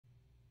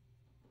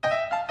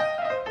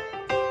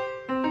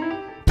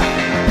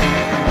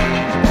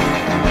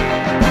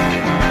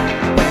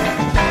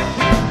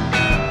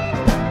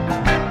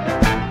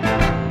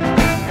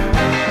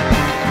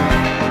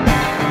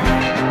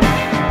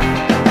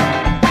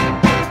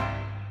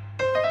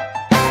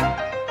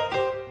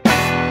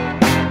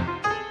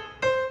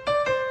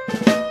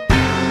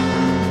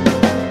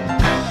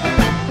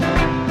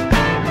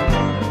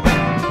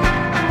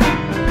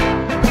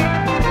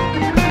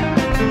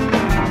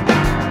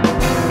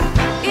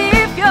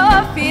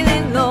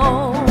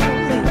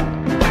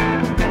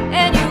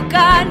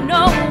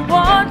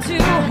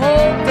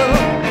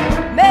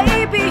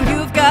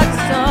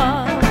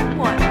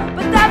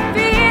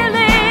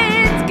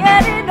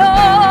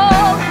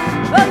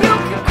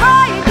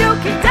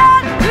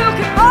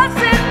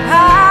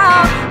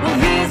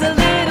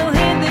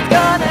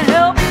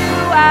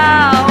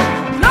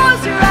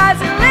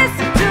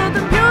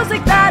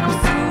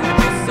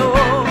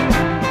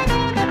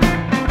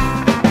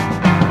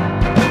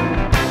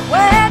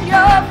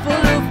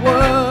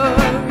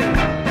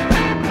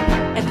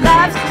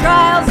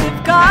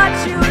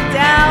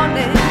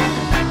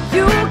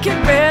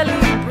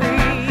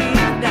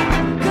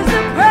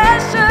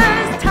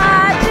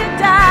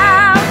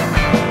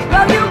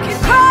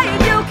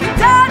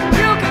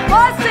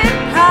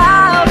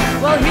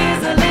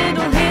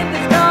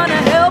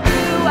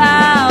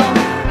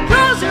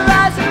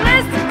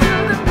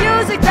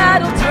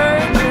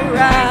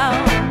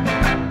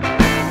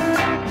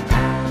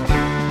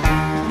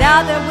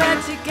Now that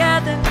we're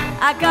together,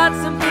 I got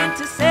something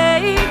to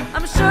say.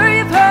 I'm sure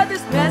you've heard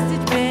this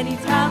message many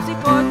times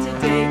before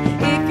today.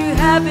 If you're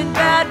having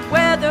bad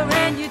weather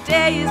and your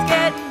day is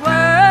getting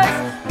worse,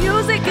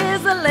 music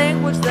is a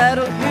language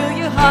that'll heal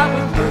your heart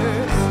with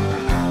words.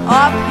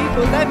 Oh,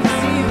 people, let me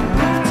see you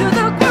move to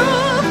the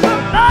groove.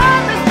 Come on,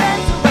 let's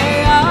dance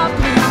away our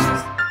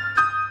blues.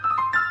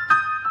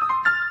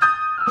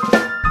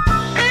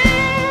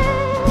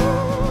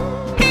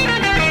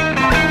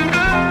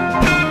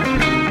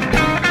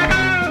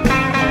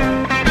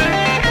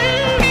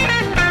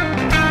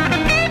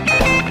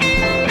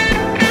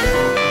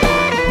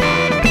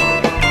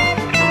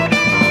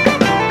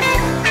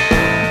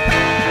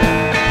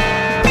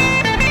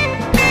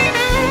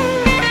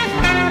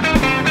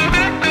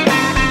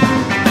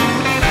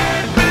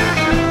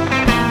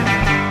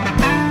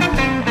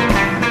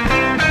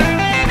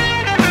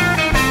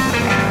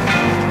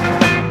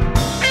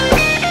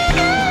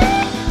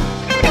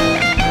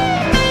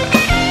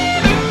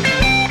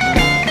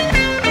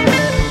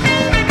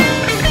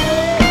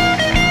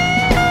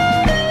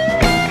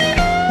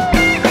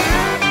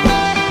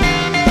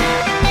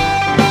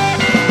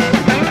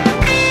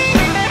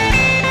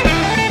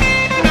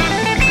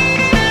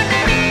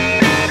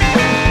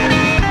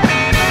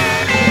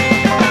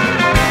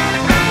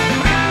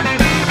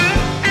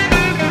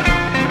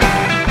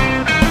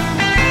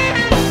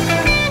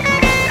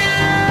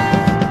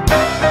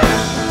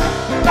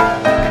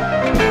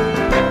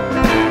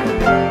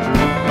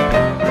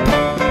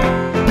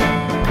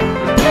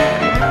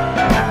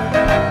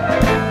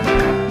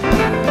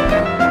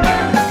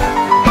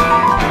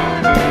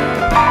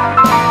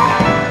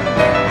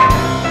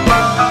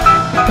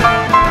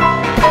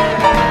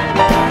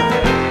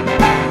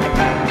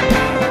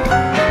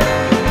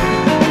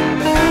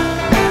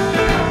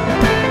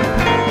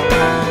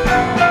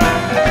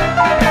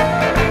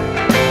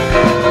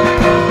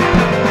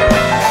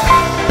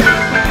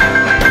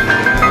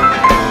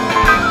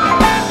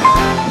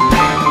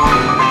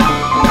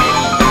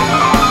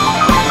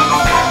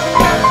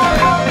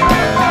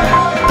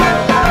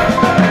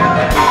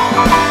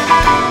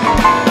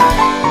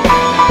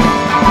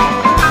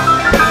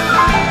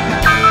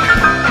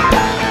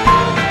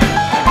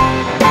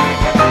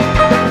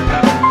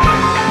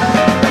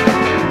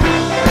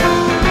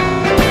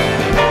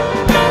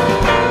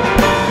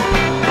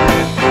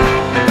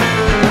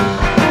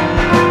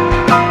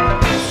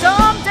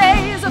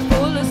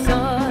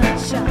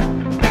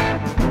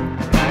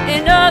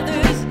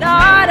 Others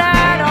not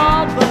at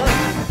all, but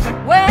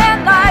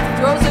when life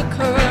throws a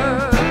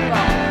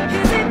curveball,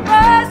 is it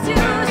first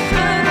you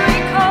should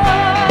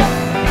recall?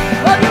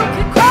 Well, you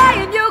can cry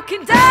and you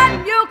can die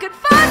and you can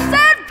fuss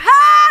and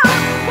pout.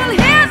 Well,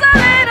 here's a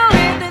little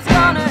hint that's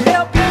gonna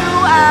help you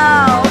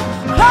out.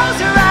 Close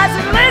your eyes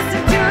and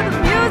listen to the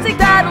music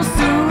that'll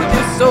soothe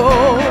your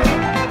soul.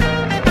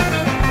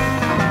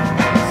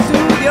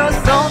 Soothe your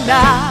soul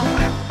now.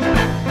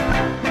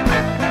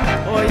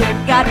 Oh, you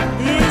gotta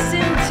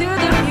listen to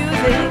the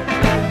music,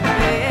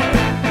 baby.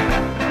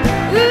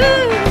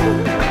 Ooh,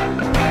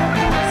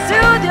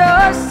 soothe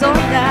your soul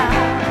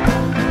now.